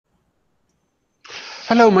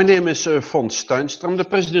Hello, my name is Von Steinst. I'm the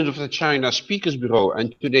president of the China Speakers Bureau,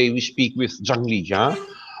 and today we speak with Zhang Lijia,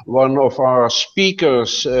 one of our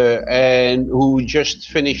speakers, and who just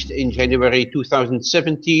finished in January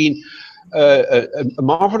 2017 a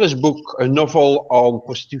marvelous book, a novel on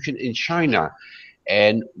prostitution in China.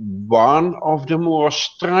 And one of the more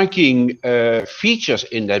striking features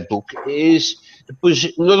in that book is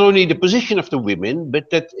not only the position of the women, but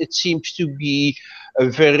that it seems to be a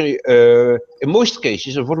very, in most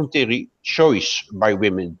cases, a voluntary choice by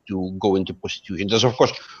women to go into prostitution. There's of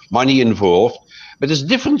course money involved, but it's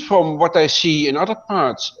different from what I see in other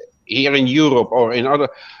parts here in Europe or in other,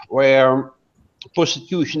 where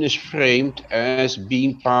prostitution is framed as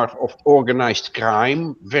being part of organized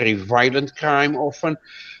crime, very violent crime often,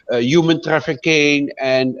 human trafficking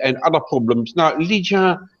and other problems. Now,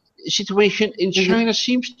 Lijia, situation in China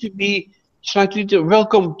seems to be slightly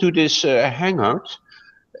welcome to this hangout.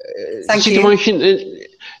 Thank Situation, you.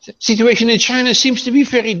 Situation in China seems to be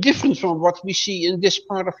very different from what we see in this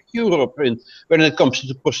part of Europe when it comes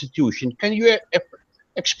to prostitution. Can you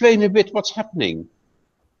explain a bit what's happening?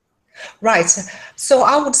 Right. So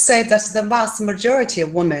I would say that the vast majority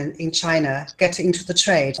of women in China get into the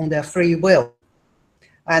trade on their free will.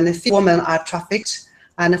 And a few women are trafficked,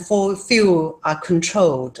 and few are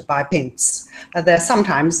controlled by pimps.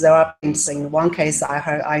 Sometimes there are pimps. In one case,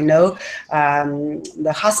 I know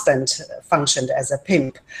the husband functioned as a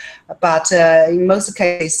pimp. But in most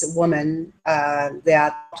cases, women, they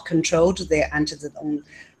are not controlled. They enter the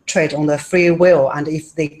trade on their free will, and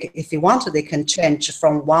if they want to, they can change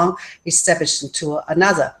from one establishment to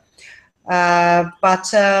another.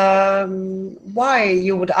 But why,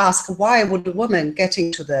 you would ask, why would women get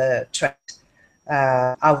into the trade?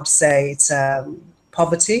 I would say it's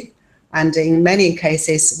poverty, and in many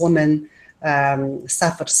cases, women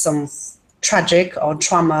suffered some tragic or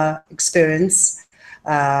trauma experience.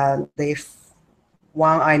 One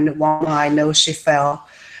I know, she fell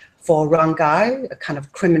for wrong guy, a kind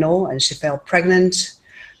of criminal, and she fell pregnant,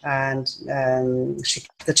 and she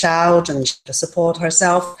kept the child and she had to support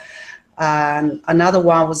herself. Another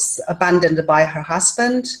one was abandoned by her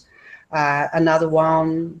husband. Another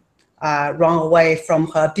one ran away from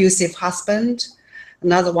her abusive husband.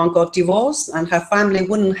 Another one got divorced, and her family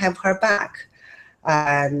wouldn't have her back.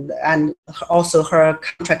 And also her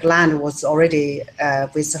contract land was already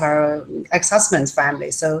with her ex-husband's family.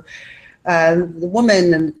 So the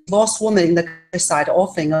women and divorced women in the countryside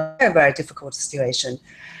often in a very, very difficult situation.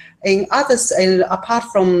 In others, apart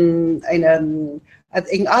from in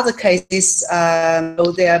other cases,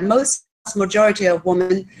 the majority of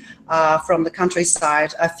women from the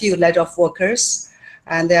countryside, a few laid-off workers,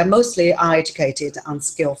 and they are mostly uneducated,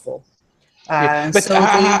 unskillful. But so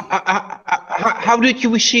how did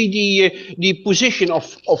you see the position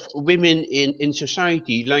of women in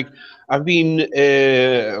society? Like, I've been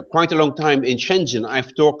quite a long time in Shenzhen.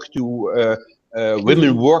 I've talked to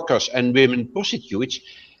women workers and women prostitutes,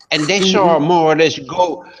 and they saw more or less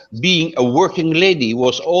being a working lady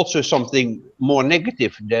was also something more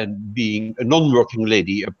negative than being a non-working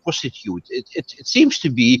lady, a prostitute. It seems to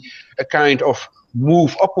be a kind of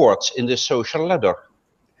move upwards in the social ladder.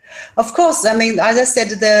 Of course, I mean, as I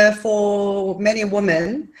said, for many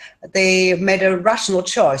women, they made a rational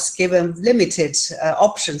choice given limited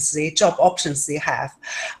job options they have.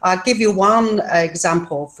 I'll give you one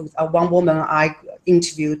example. One woman I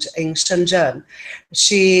interviewed in Shenzhen.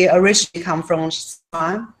 She originally came from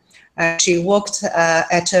Shanghai, and she worked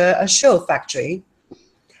at a shoe factory.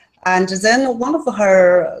 And then one of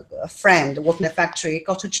her friends working in the factory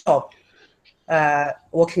got a job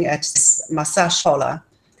working at this massage parlor.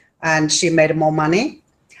 And she made more money,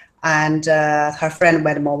 and her friend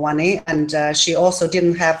made more money, and she also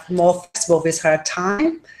didn't have more flexible with her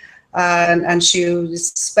time, and she was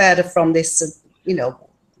spared from this,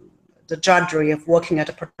 the drudgery of working at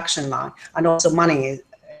a production line, and also money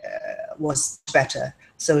was better,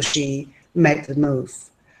 so she made the move.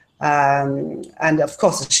 And of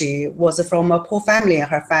course, she was from a poor family,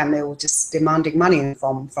 and her family was just demanding money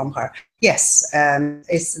from her. Yes,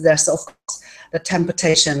 there's of course the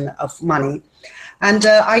temptation of money. And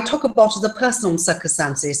I talk about the personal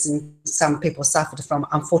circumstances, and some people suffered from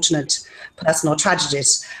unfortunate personal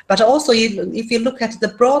tragedies. But also, if you look at the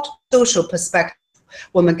broad social perspective,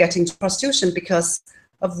 women get into prostitution because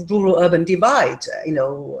of rural-urban divide,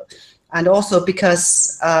 and also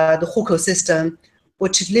because the hukou system,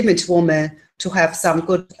 which limits women to have some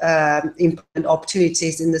good employment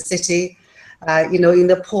opportunities in the city. In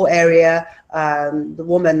the poor area, the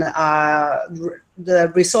women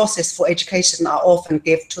the resources for education are often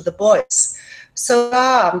given to the boys. So there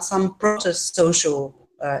are some broader social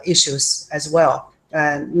issues as well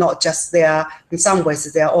not just in some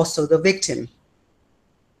ways, they are also the victim.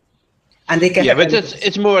 And they get... Yeah, but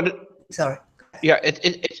it's more... Sorry. Yeah,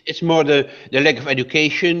 it's more the lack of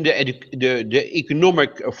education, the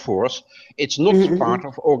economic force. It's not part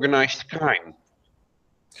of organized crime.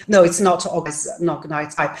 No, it's not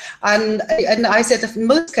organized crime. And I said in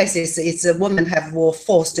most cases, it's a woman were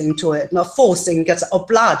forced into it, not forced, gets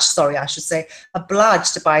obliged, sorry, I should say,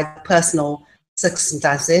 obliged by personal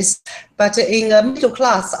circumstances. But in a middle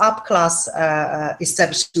class, upper class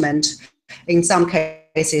establishment, in some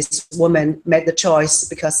cases, women made the choice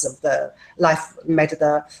because of the life,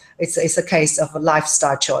 it's a case of a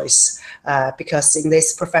lifestyle choice, because in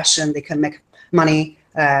this profession, they can make money,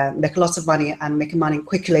 make lots of money and make money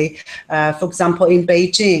quickly. For example, in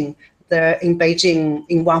Beijing, in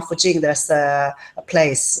Wangfujing, there's a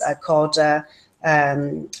place called Heaven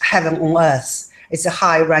on Earth. It's a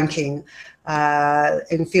high-ranking.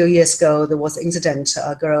 A few years ago, there was an incident.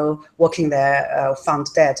 A girl working there found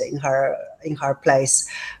dead in her place,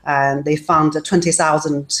 and they found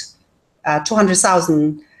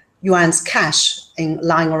 200,000 yuan's cash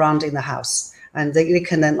lying around in the house, and they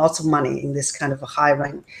can earn lots of money in this kind of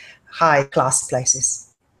high class places.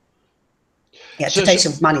 Yeah,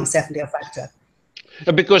 temptation of money is definitely a factor.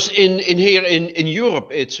 Because here in Europe,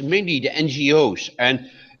 it's mainly the NGOs and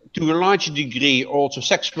to a large degree also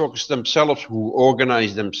sex workers themselves who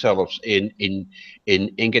organize themselves in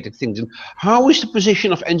getting things in. How is the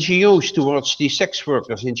position of NGOs towards the sex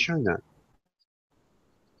workers in China?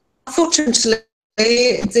 Unfortunately,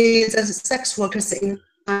 the sex workers in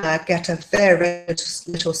China get a very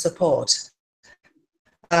little support.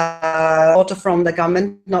 Support from the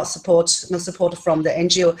government, not support from the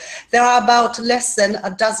NGO. There are about less than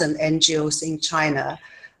a dozen NGOs in China.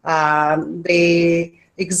 They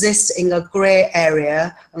exist in a gray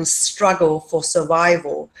area and struggle for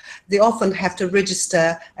survival. They often have to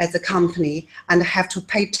register as a company and have to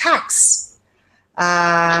pay tax.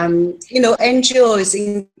 NGOs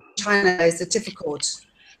in China is difficult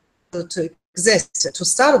to exist to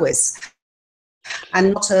start with,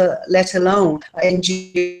 and not let alone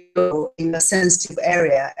NGO in a sensitive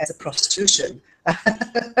area as a prostitution.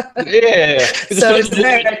 Yeah. So it's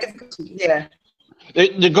very, very difficult. Yeah.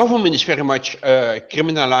 The government is very much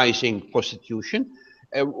criminalizing prostitution.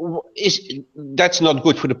 That's not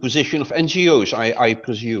good for the position of NGOs, I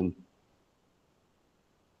presume.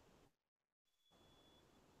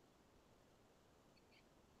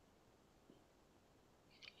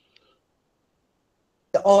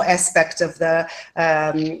 All aspects of the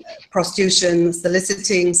prostitution,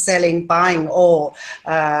 soliciting, selling, buying, all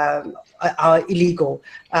are illegal,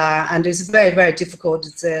 and it's very, very difficult.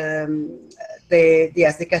 They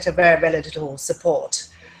get a very, very little support,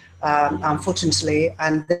 unfortunately,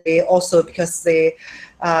 and they also, because the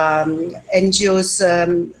NGOs,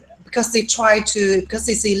 because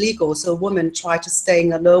it's illegal, so women try to stay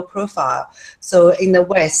in a low profile. So in the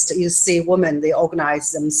West, you see women, they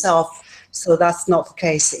organize themselves. So that's not the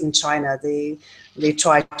case in China. They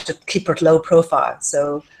try to keep it low profile.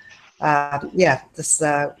 So yeah, this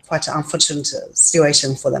is quite an unfortunate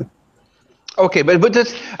situation for them. Okay, but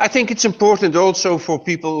I think it's important also for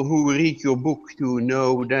people who read your book to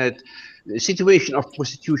know that the situation of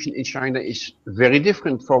prostitution in China is very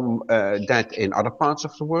different from that in other parts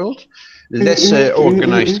of the world. Less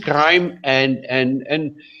organized crime and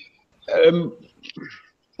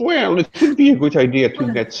well, it could be a good idea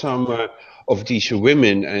to get some of these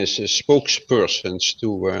women as spokespersons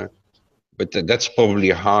to, but that's probably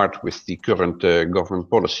hard with the current government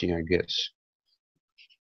policy, I guess.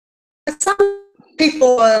 Some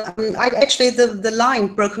people, actually the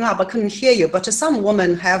line broken up, I couldn't hear you, but some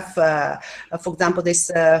women have, for example, this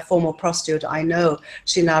former prostitute I know,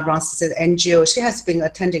 she now runs an NGO. She has been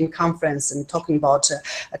attending conference and talking about,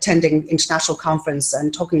 attending international conference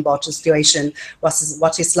and talking about the situation,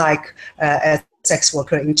 what it's like as sex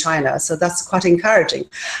worker in China. So that's quite encouraging.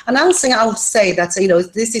 Another thing I would say that,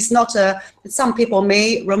 this is not some people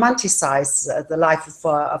may romanticize the life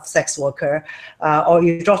of sex worker or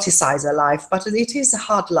eroticize their life, but it is a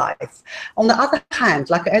hard life. On the other hand,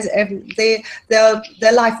 like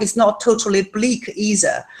their life is not totally bleak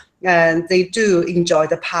either. And they do enjoy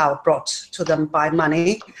the power brought to them by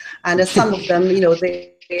money. And some of them,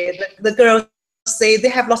 the girls, they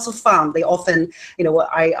have lots of fun. They often,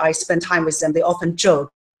 I spend time with them. They often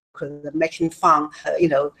joke, making fun,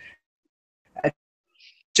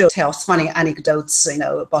 tells funny anecdotes,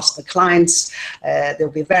 about the clients. They'll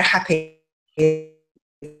be very happy. They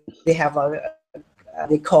have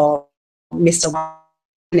they call Mr. 1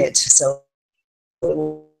 minute. So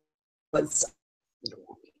it's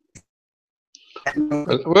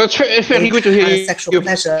Well, it's very good to hear sexual your,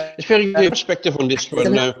 pleasure. it's very good perspective on this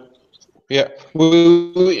one. Yeah,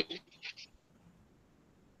 we're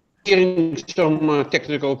hearing some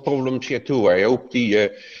technical problems here too. I hope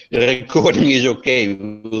the recording is okay.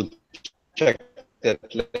 We'll check that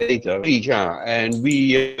later. Yeah, and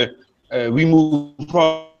we move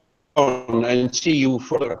on and see you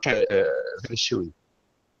for very soon.